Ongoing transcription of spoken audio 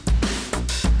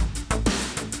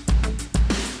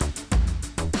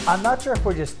I'm not sure if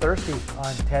we're just thirsty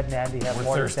on Ted and Andy have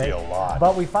more to say. We're thirsty a lot.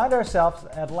 But we find ourselves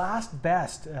at last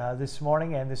best this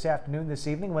morning and this afternoon, this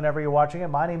evening, whenever you're watching it.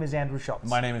 My name is Andrew Schultz.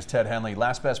 My name is Ted Henley.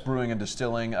 Last Best Brewing and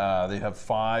Distilling. They have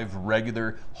 5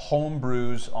 regular home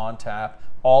brews on tap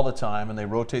all the time, and they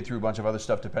rotate through a bunch of other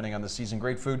stuff depending on the season.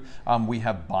 Great food. We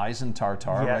have bison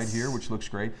tartare right here, which looks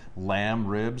great. Lamb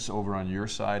ribs over on your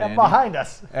side, And Andy. behind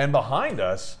us. And behind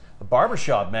us, the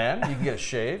barbershop, man. You can get a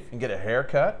shave, you can get a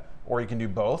haircut, or you can do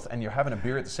both, and you're having a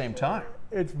beer at the same time.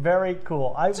 It's very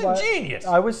cool. It's ingenious.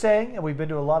 I was saying, and we've been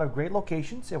to a lot of great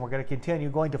locations, and we're going to continue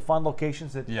going to fun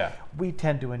locations that we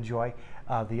tend to enjoy.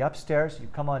 The upstairs, you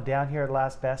come on down here at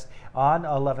Last Best on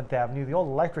 11th Avenue, the old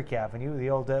Electric Avenue, the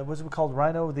old, what's it called,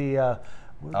 Rhino?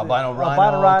 Albino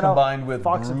Rhino combined with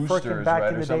Fox and Brewsters, Frickin' back right,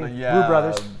 in or the something. day. Yeah, Brew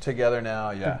Brothers. Together now,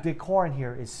 yeah. The decor in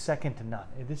here is second to none.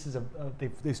 This is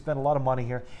they've spent a lot of money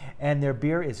here, and their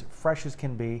beer is fresh as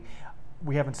can be.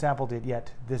 We haven't sampled it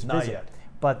yet this Not visit, yet.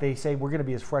 but they say we're going to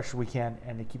be as fresh as we can,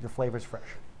 and they keep the flavors fresh.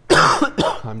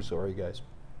 I'm sorry, guys.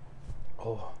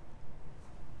 Oh.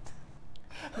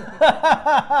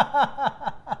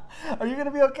 Are you going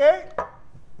to be okay?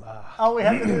 Oh, we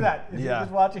had to do that. If Yeah. he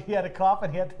was watching, he had a cough,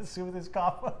 and he had to soothe his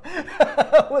cough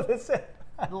with his.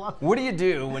 What do you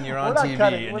do when you're on not TV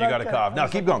cutting. and We're you not got a cutting. cough? Now,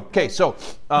 keep going. Okay, so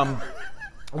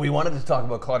we wanted to talk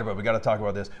about clutter, but we got to talk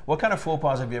about this. What kind of faux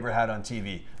pas have you ever had on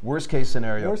TV? Worst case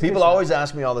scenario. Worst case People scenario. always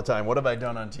ask me all the time, what have I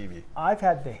done on TV? I've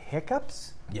had the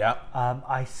hiccups. Yeah.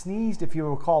 I sneezed, if you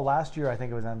recall, last year. I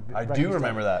think it was on. I do Breakfast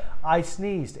remember Club. that. I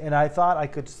sneezed, and I thought I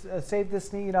could save this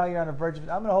sneeze. You know, you're on the verge of it.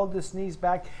 I'm going to hold this sneeze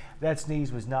back. That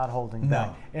sneeze was not holding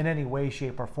back in any way,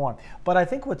 shape, or form. But I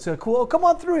think what's cool. Oh, come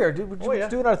on through here. We're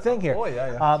doing our thing here. Oh,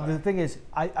 yeah. The thing is,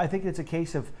 I think it's a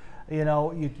case of,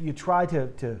 you try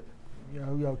to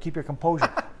keep your composure.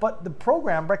 But the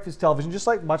program, Breakfast Television,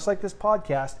 much like this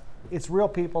podcast, it's real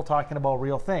people talking about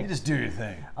real things. You just do your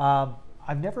thing.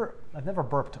 I've never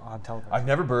burped on television. I've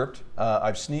never burped.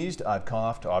 I've sneezed. I've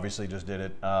coughed. Obviously, just did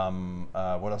it.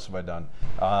 What else have I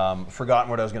done?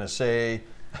 Forgotten what I was going to say.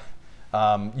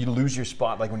 You lose your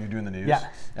spot, like when you're doing the news,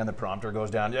 and the prompter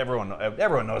goes down.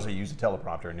 Everyone knows they use a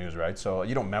teleprompter in news, right? So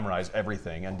you don't memorize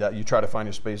everything, and you try to find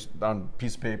your space on a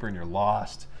piece of paper, and you're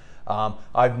lost.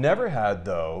 I've never had,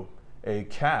 though, a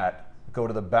cat go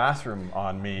to the bathroom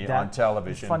on me on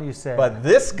television. It's funny you say. But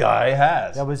this guy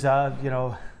has. That was,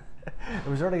 it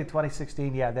was early in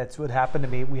 2016. Yeah, that's what happened to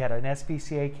me. We had an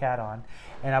SPCA cat on,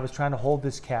 and I was trying to hold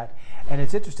this cat. And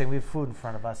it's interesting. We have food in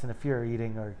front of us, and if you're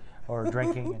eating or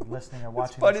drinking and listening or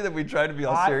watching, It's funny that we tried to be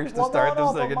all serious to start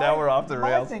this thing, and now we're off the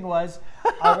rails. My thing was,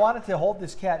 I wanted to hold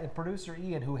this cat, and producer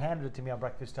Ian, who handed it to me on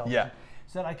Breakfast Television,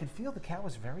 said I could feel the cat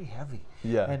was very heavy.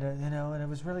 Yeah. And and it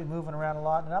was really moving around a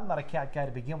lot. And I'm not a cat guy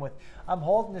to begin with. I'm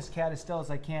holding this cat as still as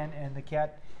I can, and the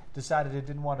cat decided it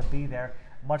didn't want to be there,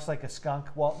 much like a skunk.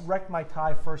 Well, wrecked my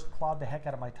tie first, clawed the heck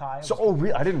out of my tie.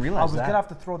 I didn't realize I was that. gonna have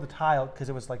to throw the tie out because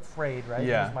it was like frayed, right?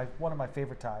 Yeah. It was one of my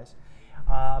favorite ties.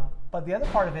 But the other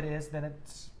part of it is that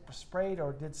it's sprayed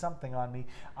or did something on me.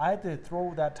 I had to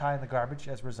throw that tie in the garbage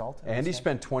as a result. Andy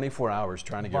spent 24 hours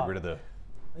trying to get rid of the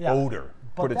odor.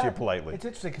 But Put it to you politely. It's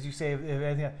interesting because you say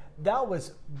that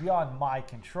was beyond my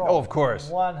control. Oh, of course.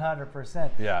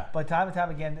 100%. Yeah. But time and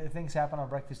time again, things happen on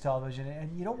Breakfast Television,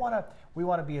 and you don't want to. We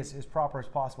want to be as proper as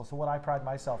possible. So what I pride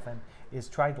myself in is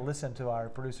trying to listen to our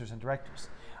producers and directors.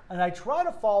 And I try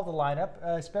to follow the lineup,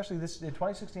 especially this in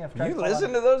 2016. I've tried You to follow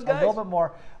listen to those guys? a little bit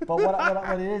more. But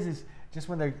what it is just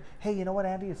when they're, hey, you know what,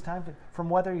 Andy, it's time from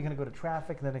weather. You're going to go to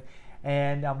traffic,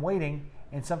 and I'm waiting.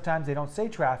 And sometimes they don't say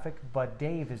traffic, but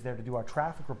Dave is there to do our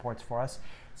traffic reports for us.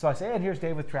 So I say, and here's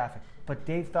Dave with traffic. But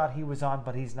Dave thought he was on,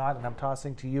 but he's not. And I'm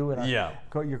tossing to you and your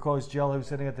co-host Jill, who's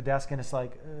sitting at the desk, and it's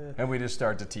like. And we just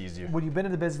start to tease you. When you've been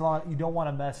in the business long, you don't want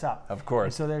to mess up. Of course.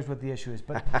 And so there's what the issue is.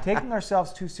 But taking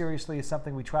ourselves too seriously is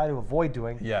something we try to avoid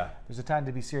doing. Yeah. There's a time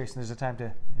to be serious, and there's a time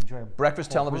to enjoy.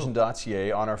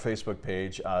 BreakfastTelevision.ca on our Facebook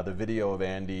page. The video of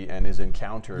Andy and his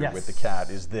encounter with the cat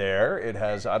is there. It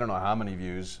has, I don't know how many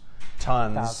views.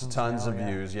 Tons of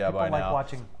views, People by like now.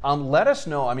 Watching. Let us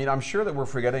know. I mean, I'm sure that we're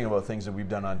forgetting about things that we've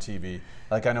done on TV.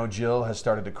 Like I know Jill has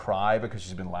started to cry because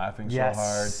she's been laughing so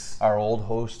hard. Our old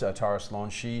host, Tara Sloan,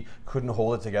 she couldn't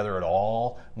hold it together at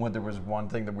all when there was one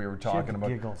thing that we were talking about.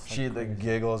 She had the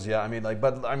giggles, yeah. I mean,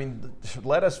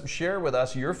 let us share with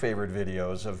us your favorite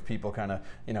videos of people kind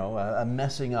of,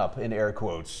 messing up in air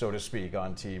quotes, so to speak,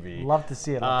 on TV. Love to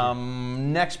see it.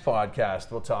 Next podcast,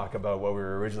 we'll talk about what we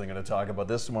were originally going to talk about.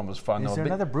 This one was fun. Is there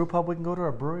another brew pub we can go to, or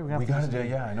a brewery? We got to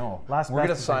do, I know. Last we're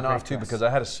going to sign off too because I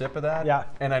had a sip of that. Yeah.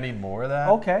 And I need more of that.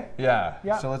 Okay.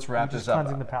 Yeah. So let's wrap this up.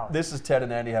 Cleansing the palate. This is Ted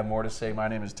and Andy Have More to Say. My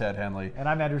name is Ted Henley. And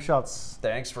I'm Andrew Schultz.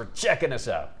 Thanks for checking us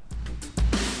out.